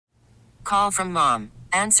call from mom.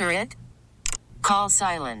 Answer it. Call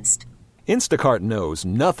silenced. Instacart knows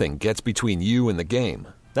nothing gets between you and the game.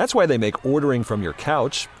 That's why they make ordering from your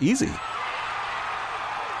couch easy.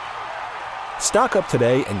 Stock up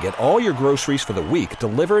today and get all your groceries for the week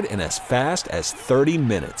delivered in as fast as 30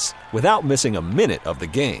 minutes without missing a minute of the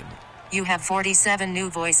game. You have 47 new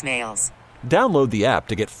voicemails. Download the app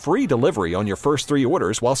to get free delivery on your first 3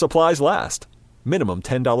 orders while supplies last. Minimum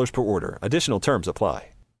 $10 per order. Additional terms apply.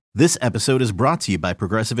 This episode is brought to you by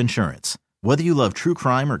Progressive Insurance. Whether you love true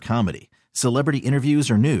crime or comedy, celebrity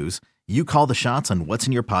interviews or news, you call the shots on what's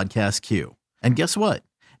in your podcast queue. And guess what?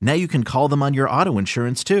 Now you can call them on your auto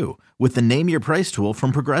insurance too with the Name Your Price tool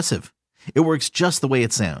from Progressive. It works just the way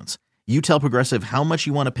it sounds. You tell Progressive how much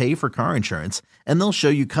you want to pay for car insurance, and they'll show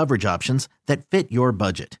you coverage options that fit your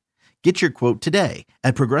budget. Get your quote today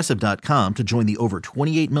at Progressive.com to join the over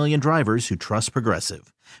 28 million drivers who trust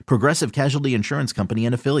Progressive. Progressive Casualty Insurance Company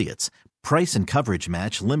and Affiliates. Price and coverage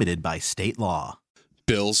match limited by state law.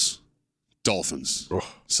 Bills, Dolphins.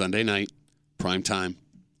 Sunday night, prime time,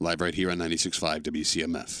 live right here on 96.5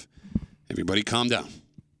 WCMF. Everybody calm down.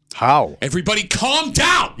 How? Everybody calm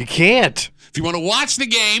down! You can't. If you want to watch the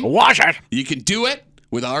game, watch it. You can do it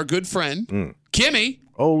with our good friend, Kimmy.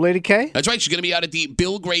 Oh, Lady K? That's right. She's going to be out at the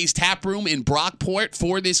Bill Gray's Tap Room in Brockport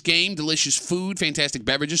for this game. Delicious food, fantastic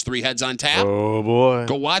beverages, 3 heads on tap. Oh, boy.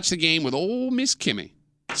 Go watch the game with old Miss Kimmy.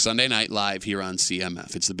 Sunday night live here on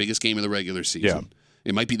CMF. It's the biggest game of the regular season. Yeah.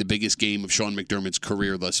 It might be the biggest game of Sean McDermott's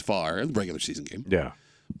career thus far, the regular season game. Yeah.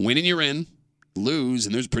 Win and you're in. Lose,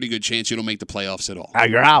 and there's a pretty good chance you don't make the playoffs at all.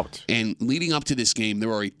 You're out. And leading up to this game,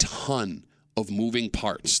 there are a ton of moving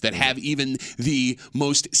parts that have even the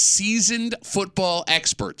most seasoned football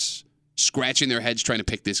experts scratching their heads trying to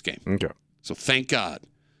pick this game. Okay. So thank God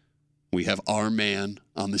we have our man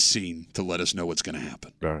on the scene to let us know what's going to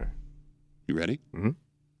happen. All right. You ready? Mm-hmm.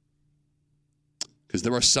 Because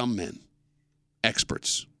there are some men,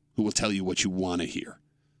 experts, who will tell you what you want to hear,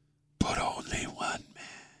 but only one man.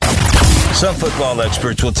 Some football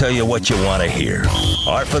experts will tell you what you want to hear.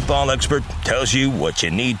 Our football expert tells you what you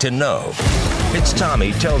need to know. It's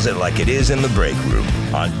Tommy Tells It Like It Is in the Break Room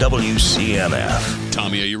on WCMF.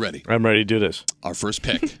 Tommy, are you ready? I'm ready to do this. Our first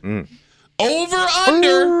pick. Over,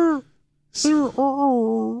 under.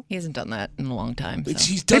 He hasn't done that in a long time. So.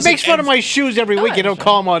 He makes fun of my shoes every week. You don't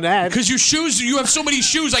call him on that. Because your shoes, you have so many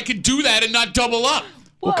shoes, I could do that and not double up.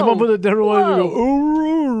 We'll come up with a different one and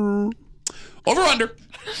go, over, under.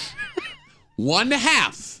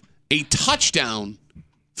 1.5, a touchdown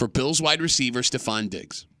for Bills wide receiver Stephon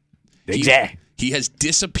Diggs. He has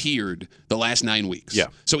disappeared the last 9 weeks. Yeah.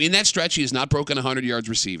 So in that stretch, he has not broken 100 yards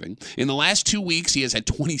receiving. In the last 2 weeks, he has had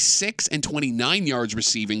 26 and 29 yards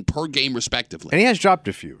receiving per game, respectively. And he has dropped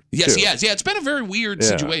a few. Yes, too. he has. Yeah, it's been a very weird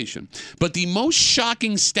situation. But the most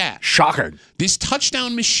shocking stat. Shocking. This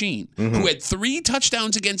touchdown machine, who had 3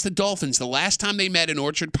 touchdowns against the Dolphins the last time they met in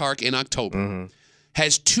Orchard Park in October,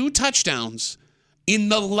 has 2 touchdowns in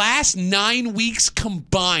the last 9 weeks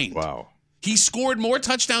combined. Wow. He scored more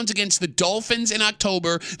touchdowns against the Dolphins in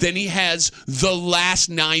October than he has the last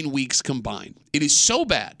 9 weeks combined. It is so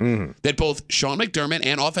bad that both Sean McDermott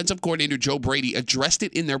and offensive coordinator Joe Brady addressed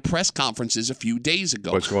it in their press conferences a few days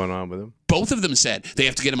ago. What's going on with him? Both of them said they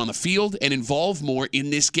have to get him on the field and involve more in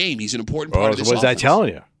this game. He's an important part of this offense. What's that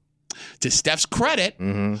telling you? To Steph's credit,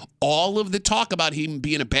 all of the talk about him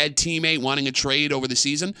being a bad teammate, wanting a trade over the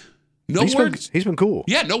season, He's been cool.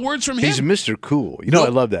 Yeah, no words from him. He's Mr. Cool. You know, I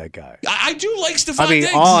love that guy. I do like Stephon Diggs.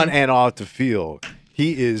 On and off the field,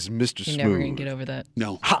 he is Mr. Smooth. You're never going to get over that.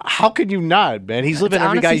 No. How can you not, man? He's living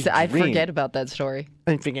every guy's dream. I forget about that story.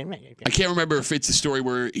 I can't remember if it's the story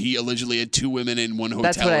where he allegedly had 2 women in one hotel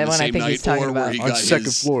That's what on the same I think he's night, talking or about. where he On got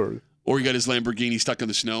second floor. Or he got his Lamborghini stuck in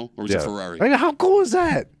the snow, or was it Ferrari? I mean, how cool is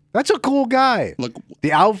that? That's a cool guy. Look,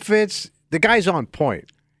 the outfits, the guy's on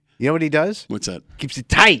point. You know what he does? What's that? Keeps it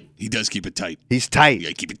tight. He does keep it tight. He's tight.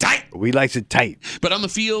 Yeah, keep it tight. We likes it tight. But on the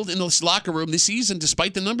field, in this locker room this season,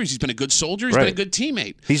 despite the numbers, he's been a good soldier. He's been a good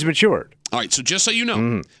teammate. He's matured. All right, so just so you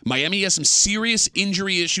know, Miami has some serious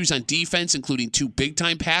injury issues on defense, including 2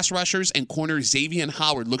 big-time pass rushers, and corner Xavier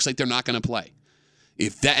Howard looks like they're not going to play.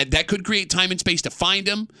 If that could create time and space to find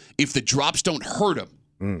him, if the drops don't hurt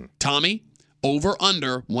him. Tommy, over,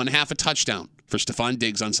 under, 1.5 a touchdown for Stephon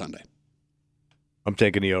Diggs on Sunday. I'm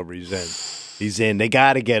taking the over. He's in. He's in. They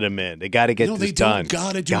got to get him in. They got to get this done.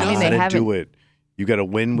 Got to do do it. You got to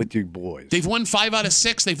win with your boys. They've won 5 out of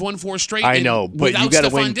 6. They've won 4 straight. I know, but you got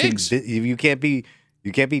to win. Diggs. You can't be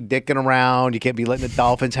dicking around. You can't be letting the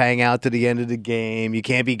Dolphins hang out to the end of the game. You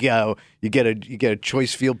can't be you get a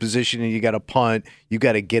choice field position and you got to punt. You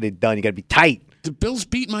got to get it done. You got to be tight. The Bills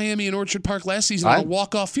beat Miami in Orchard Park last season on a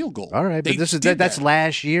walk-off field goal. All right, but that's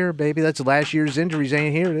last year, baby. That's last year's injuries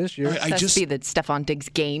ain't here this year. It has to be the Stephon Diggs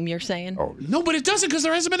game, you're saying? Oh, no, but it doesn't because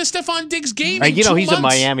there hasn't been a Stephon Diggs game in 2 he's months. a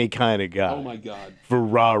Miami kind of guy. Oh, my God.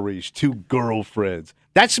 Ferraris, 2 girlfriends.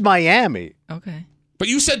 That's Miami. Okay. But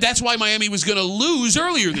you said that's why Miami was going to lose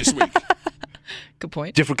earlier this week. Good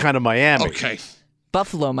point. Different kind of Miami. Okay.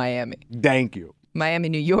 Buffalo, Miami. Thank you. Miami,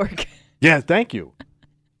 New York. Yeah, thank you.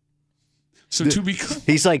 So to be clear,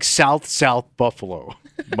 he's like South Buffalo,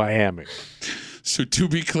 Miami. So to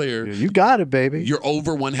be clear, you got it, baby. You're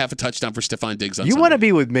over 1/2 a touchdown for Stephon Diggs on You Sunday. want to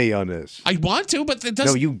be with me on this? I want to, but it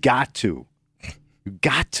doesn't. No, you got to. You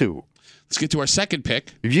got to. Let's get to our second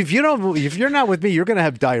pick. If you're not with me, you're going to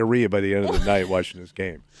have diarrhea by the end of the night watching this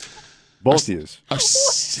game. Both of you.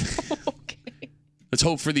 Let's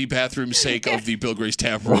hope for the bathroom's sake of the Bill Gray's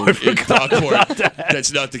Tap Room in Brockport.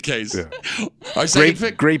 That's not the case. Yeah. Our second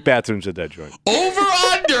pick. Great bathrooms at that joint. Over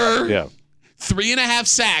under. Yeah. 3.5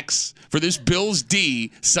 sacks for this Bills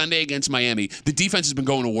D Sunday against Miami. The defense has been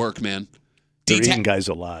going to work, man. They're eating guys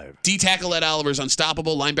alive. D tackle Ed Oliver's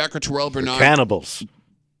unstoppable. Linebacker Terrell Bernard. Cannibals.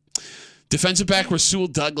 Defensive back Rasul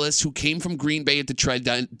Douglas, who came from Green Bay at the trade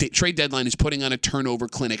deadline, is putting on a turnover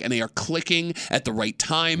clinic, and they are clicking at the right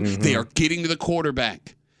time. Mm-hmm. They are getting to the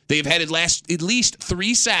quarterback. They have had at least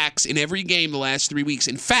 3 sacks in every game the last 3 weeks.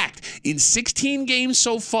 In fact, in 16 games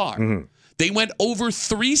so far, they went over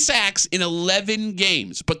 3 sacks in 11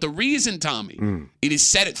 games. But the reason, Tommy, it is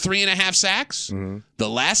set at 3.5 sacks, the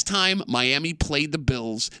last time Miami played the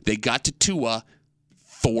Bills, they got to Tua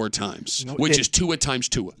 4 times, which is Tua times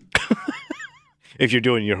Tua. If you're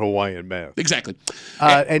doing your Hawaiian math. Exactly.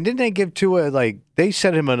 And didn't they give Tua, they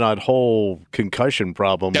set him on that whole concussion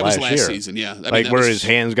problem last year? That was last season, yeah. Where his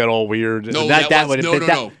hands got all weird? No,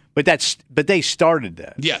 no. But they started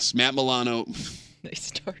that. Yes, Matt Milano. They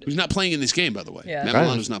started. He's not playing in this game, by the way. Yeah. Matt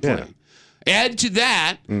Milano's not playing. Add to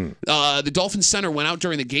that, the Dolphins center went out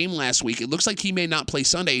during the game last week. It looks like he may not play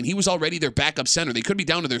Sunday, and he was already their backup center. They could be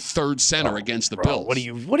down to their 3rd center against the Bills.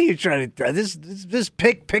 What are you trying to do? This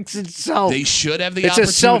pick picks itself. They should have the it's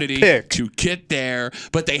opportunity a to get there,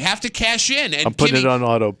 but they have to cash in. And I'm putting it on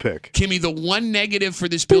auto pick. Kimmy, the one negative for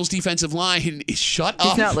this Bills defensive line is shut up.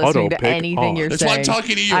 He's not listening to anything you're saying. That's why I'm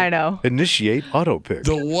talking to you. I know. Initiate auto pick.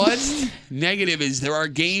 The one negative is there are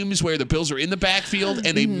games where the Bills are in the backfield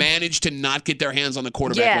and they manage to not get their hands on the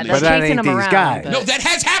quarterback. Yeah, when they're that chasing ain't him these around. guys. No, that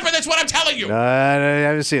has happened. That's what I'm telling you. I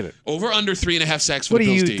haven't seen it. Over under 3.5 sacks for What the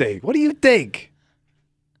do Bills you team. think? What do you think?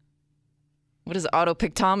 What does auto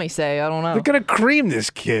pick Tommy say? I don't know. They're gonna cream this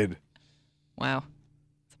kid. Wow.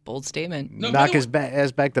 It's a bold statement. No, Knock his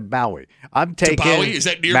ass back to Maui. I'm taking Maui? Is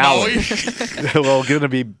that near Maui? Well, going to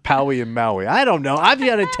be Maui and Maui. I don't know. I'm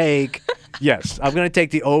going to take. Yes, I'm going to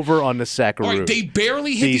take the over on the Sackaroo. All right, they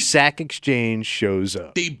barely hit the sack exchange shows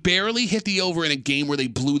up. They barely hit the over in a game where they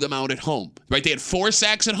blew them out at home. Right? They had 4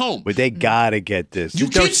 sacks at home. But they got to get this. You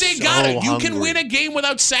They're can't say so got it. You hungry. can win a game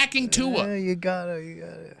without sacking Tua. Yeah, you got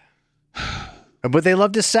it. But they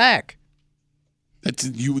love to sack.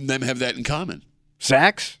 You and them have that in common.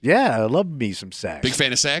 Sacks? Yeah, I love me some sacks. Big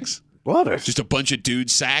fan of sacks? Love it. Just a bunch of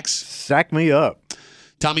dudes sacks? Sack me up.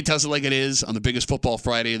 Tommy tells it like it is on the biggest football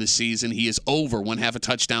Friday of the season. He is over 1/2 a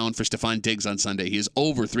touchdown for Stephon Diggs on Sunday. He is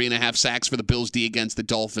over 3.5 sacks for the Bills D against the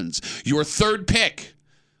Dolphins. Your third pick,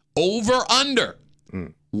 over under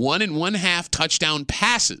 1 1/2 touchdown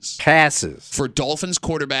passes for Dolphins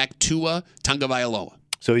quarterback Tua Tagovailoa.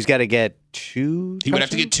 So he's got to get 2 He would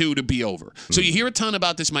have to get 2 to be over. So you hear a ton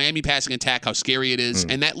about this Miami passing attack, how scary it is,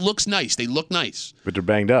 and that looks nice. They look nice. But they're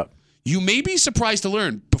banged up. You may be surprised to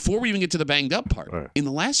learn, before we even get to the banged up part, right, in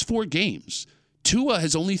the last 4 games, Tua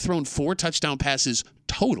has only thrown 4 touchdown passes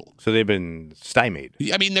total. So they've been stymied.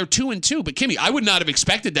 I mean, they're 2-2, but Kimmy, I would not have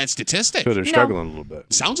expected that statistic. So they're struggling a little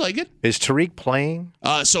bit. Sounds like it. Is Tariq playing?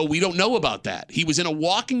 So we don't know about that. He was in a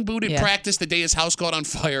walking boot at practice the day his house caught on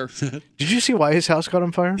fire. Did you see why his house caught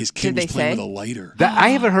on fire? His kid was playing with a lighter. I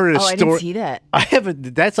haven't heard a story. I didn't see that. I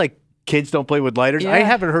haven't. That's like kids don't play with lighters. Yeah. I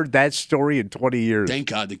haven't heard that story in 20 years. Thank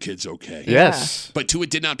God the kid's okay. Yes. But Tua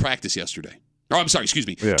did not practice yesterday. Oh, I'm sorry, excuse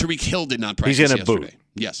me. Yeah. Tariq Hill did not practice He's in a yesterday. boot.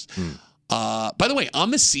 Yes. By the way, on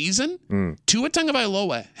the season, Tua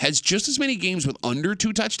Tagovailoa has just as many games with under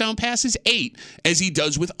 2 touchdown passes, 8, as he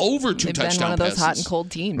does with over 2 They've touchdown passes. been one of those hot and cold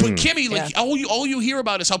teams. But Kimmy, all you hear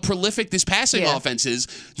about is how prolific this passing offense is.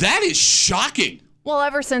 That is shocking. Well,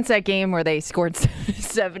 ever since that game where they scored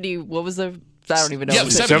 70, what was the? I don't even know. Yeah,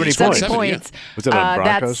 70 points. Points. Was it on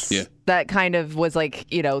Broncos? That kind of was like,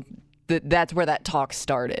 that's where that talk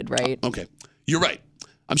started, right? Okay. You're right.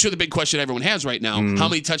 I'm sure the big question everyone has right now, how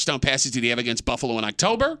many touchdown passes did he have against Buffalo in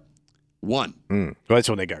October? One. Well, that's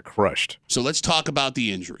when they got crushed. So let's talk about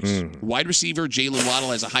the injuries. Wide receiver Jalen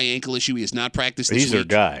Waddle has a high ankle issue. He has not practiced this He's week.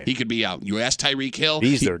 their guy. He could be out. You asked Tyreek Hill.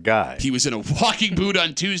 He's their guy. He was in a walking boot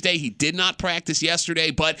on Tuesday. He did not practice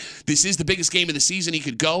yesterday, but this is the biggest game of the season. He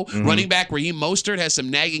could go. Running back Raheem Mostert has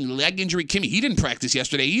some nagging leg injury. Kimmy, he didn't practice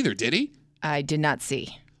yesterday either, did he? I did not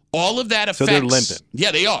see. All of that affects. So they're limping.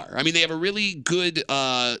 Yeah, they are. I mean, they have a really good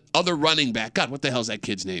other running back. God, what the hell's that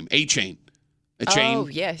kid's name? A-Chain. Oh,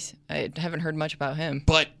 yes. I haven't heard much about him.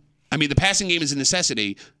 But, I mean, the passing game is a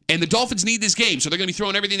necessity, and the Dolphins need this game, so they're going to be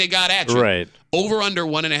throwing everything they got at you. Right. Over under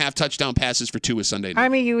 1.5 touchdown passes for Tua Sunday night. I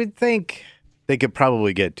mean, you would think they could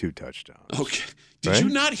probably get 2 touchdowns. Okay. Did Right? you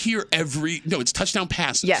not hear every... No, it's touchdown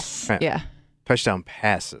passes. Yes. Yeah. Touchdown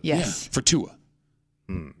passes. Yes. Yeah, for Tua.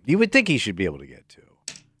 You would think he should be able to get 2.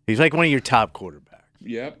 He's like one of your top quarterbacks.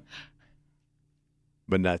 Yep.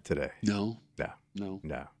 But not today. No. No.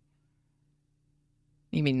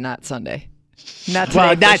 You mean not Sunday? Not today.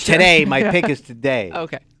 Well, for not sure. today. My pick is today.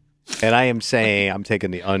 Okay. And I am saying I'm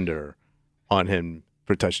taking the under on him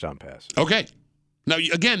for touchdown passes. Okay. Now,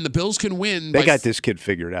 again, the Bills can win. They got this kid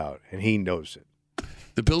figured out, and he knows it.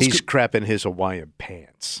 The Bills He's could, crapping his Hawaiian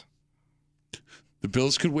pants. the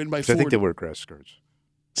Bills could win by So 4. I think they wear grass skirts.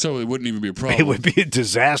 So it wouldn't even be a problem. It would be a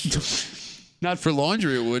disaster. Not for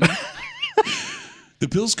laundry, it wouldn't. The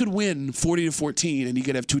Bills could win 40-14, and you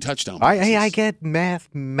could have 2 touchdown passes. I get math,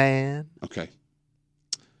 man. Okay.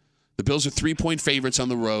 The Bills are 3-point favorites on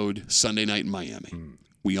the road Sunday night in Miami.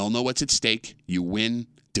 We all know what's at stake. You win,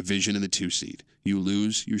 division in the 2 seed. You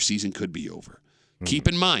lose, your season could be over. Keep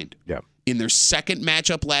in mind, in their second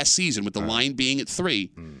matchup last season, with the line being at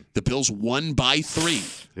 3, the Bills won by 3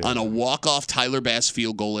 on a walk-off Tyler Bass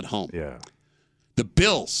field goal at home. Yeah. The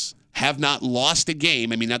Bills have not lost a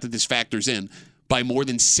game, I mean, not that this factors in, by more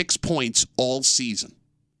than 6 points all season.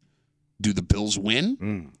 Do the Bills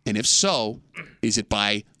win? And if so, is it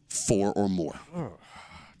by 4 or more?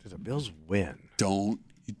 Do the Bills win? Don't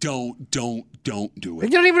do You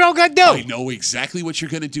it. don't even know what I'm going to I do. know exactly what you're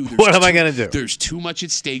going to do. What am I gonna do? There's too much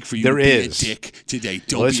at stake for you There to is. be a dick today.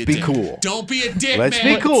 Don't Let's be a be dick. cool. Don't be a dick, Let's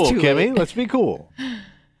man. be cool, do Kimmy. it. Let's be cool.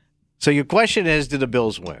 So your question is, do the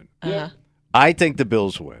Bills win? Uh-huh. I think the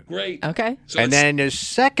Bills win. Great. Okay. So And it's then the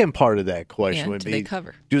second part of that question would do be, they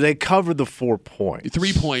cover? do they cover the 4 points?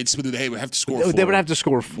 3 points, but they would have to score 4. They would have to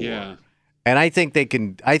score 4. Yeah. And I think they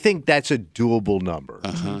can. I think that's a doable number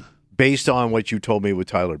based on what you told me with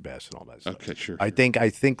Tyler Bass and all that stuff. Okay, sure. I think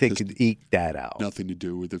they could eke that out. Nothing to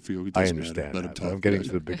do with the field. It I doesn't understand matter. Let him that. talk. I'm getting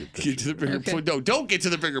to the bigger Get to picture. the bigger point. No, don't get to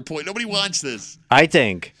the bigger point. Nobody wants this. I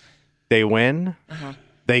think they win.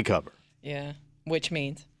 They cover. Yeah. Which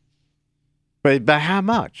means? But by how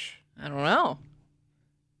much? I don't know.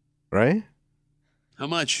 Right? How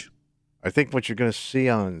much? I think what you're going to see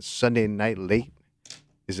on Sunday night late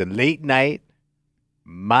is a late night.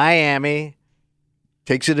 Miami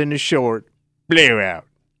takes it in the short. Blowout.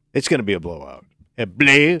 It's going to be a blowout. A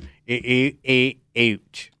blowout. You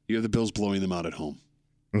have the Bills blowing them out at home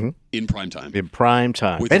in prime time. In prime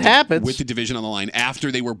time. With It happens. With the division on the line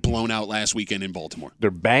after they were blown out last weekend in Baltimore.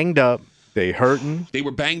 They're banged up. They hurting. They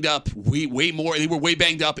were banged up way more. They were way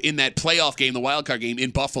banged up in that playoff game, the wild card game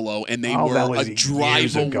in Buffalo, and they Oh, that were was a drive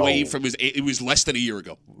years ago. away from it was less than a year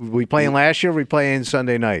ago. We playing last year. We playing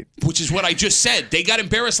Sunday night. Which is what I just said. They got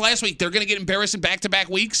embarrassed last week. They're going to get embarrassed in back-to-back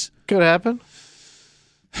weeks. Could happen.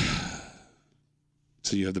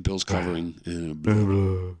 So you have the Bills covering.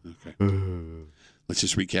 Okay. Let's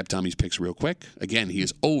just recap Tommy's picks real quick. Again, he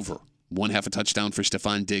is over 1/2 a touchdown for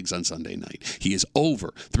Stephon Diggs on Sunday night. He is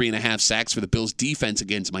over 3.5 sacks for the Bills' defense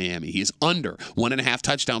against Miami. He is under 1.5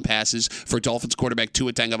 touchdown passes for Dolphins quarterback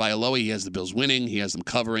Tua Tagovailoa. He has the Bills winning, he has them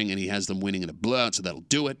covering, and he has them winning in a blowout, so that'll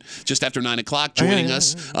do it. Just after 9 o'clock, joining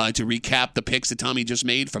us to recap the picks that Tommy just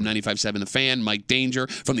made from 95.7 The Fan, Mike Danger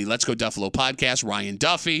from the Let's Go Duffalo podcast, Ryan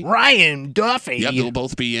Duffy. Ryan Duffy. Yep, they'll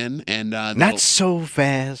both be in. And Not so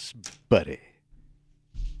fast, buddy.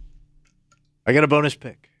 I got a bonus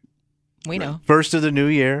pick. We know. First of the new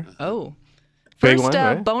year. Oh. Big First one,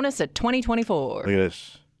 right? bonus at 2024. Look at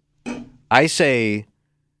this. I say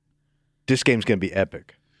this game's going to be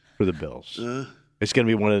epic for the Bills. It's going to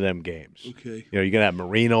be one of them games. Okay. You know, you're going to have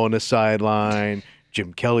Marino on the sideline.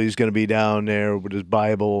 Jim Kelly's going to be down there with his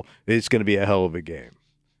Bible. It's going to be a hell of a game.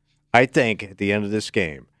 I think at the end of this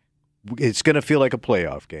game, it's going to feel like a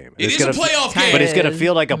playoff game. It is a playoff game. But it's going to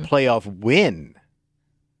feel like a playoff win.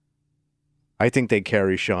 I think they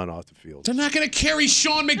carry Sean off the field. They're not going to carry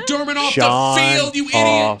Sean McDermott off Sean the field, you idiot.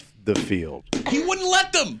 off the field. He wouldn't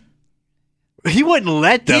let them. He wouldn't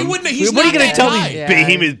let them. He wouldn't. He's what are you not going to that tell guy. these Yeah.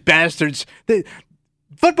 behemoth bastards? The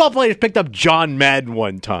football players picked up John Madden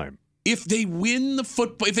one time. if they win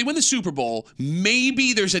the Super Bowl,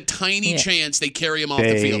 maybe there's a tiny chance they carry him off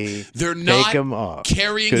the field. They're not him off.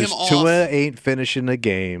 carrying him off. Tua ain't finishing the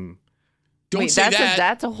game. Don't say that.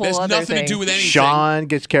 That's a whole That's other nothing thing. to do with anything. Sean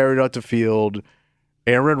gets carried off the field.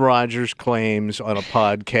 Aaron Rodgers claims on a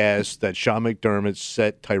podcast that Sean McDermott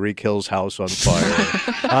set Tyreek Hill's house on fire.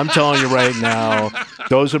 I'm telling you right now,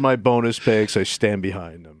 those are my bonus picks. I stand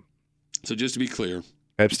behind them. So just to be clear,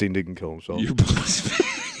 Epstein didn't kill himself. your bonus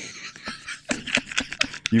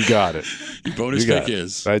You got it. Your bonus pick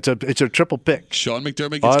is it's a triple pick. Sean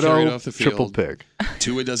McDermott gets carried off the field. Triple pick.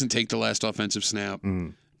 Tua doesn't take the last offensive snap.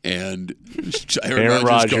 And Aaron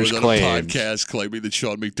Rodgers goes claims. on a podcast claiming that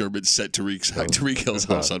Sean McDermott set Tyreek Hill's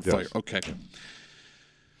house on fire. Okay.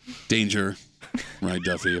 Danger. Ryan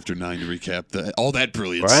Duffy after 9 to recap all that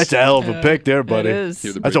brilliance. Well, that's a hell of a pick there, buddy. It is.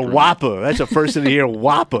 That's a whopper. That's a first of the year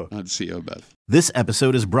whopper. On CO Beth. This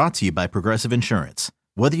episode is brought to you by Progressive Insurance.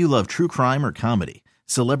 Whether you love true crime or comedy,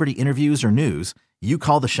 celebrity interviews or news, you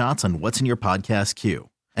call the shots on what's in your podcast queue.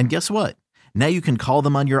 And guess what? Now you can call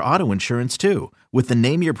them on your auto insurance too with the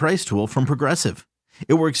Name Your Price tool from Progressive.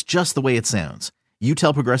 It works just the way it sounds. You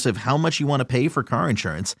tell Progressive how much you want to pay for car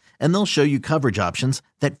insurance, and they'll show you coverage options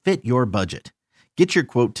that fit your budget. Get your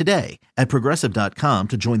quote today at Progressive.com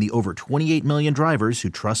to join the over 28 million drivers who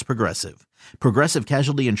trust Progressive. Progressive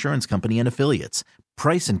Casualty Insurance Company and Affiliates.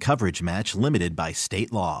 Price and coverage match limited by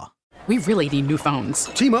state law. We really need new phones.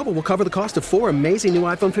 T-Mobile will cover the cost of 4 amazing new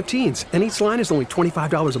iPhone 15s, and each line is only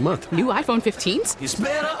 $25 a month. New iPhone 15s? It's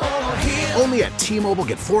better over here. Only at T-Mobile,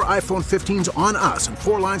 get 4 iPhone 15s on us and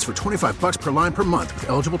 4 lines for $25 per line per month with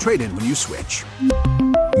eligible trade-in when you switch.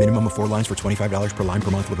 Minimum of 4 lines for $25 per line per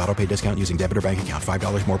month with autopay discount using debit or bank account.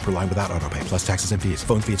 $5 more per line without autopay, plus taxes and fees.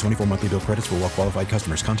 Phone fee at 24 monthly bill credits for well-qualified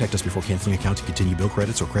customers. Contact us before canceling account to continue bill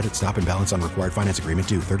credits or credit stop and balance on required finance agreement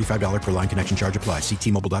due. $35 per line connection charge applies. See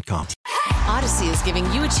T-Mobile.com. Odyssey is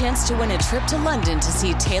giving you a chance to win a trip to London to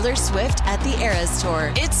see Taylor Swift at the Eras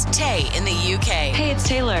Tour. It's Tay in the UK. Hey, it's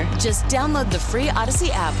Taylor. Just download the free Odyssey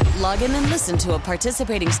app, log in and listen to a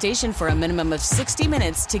participating station for a minimum of 60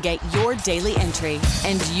 minutes to get your daily entry.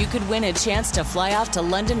 And you could win a chance to fly off to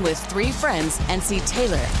London with 3 friends and see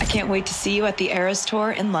Taylor. I can't wait to see you at the Eras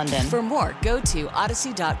Tour in London. For more, go to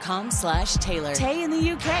odyssey.com/Taylor. Tay in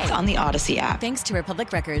the UK. It's on the Odyssey app. Thanks to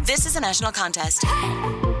Republic Records. This is a national contest.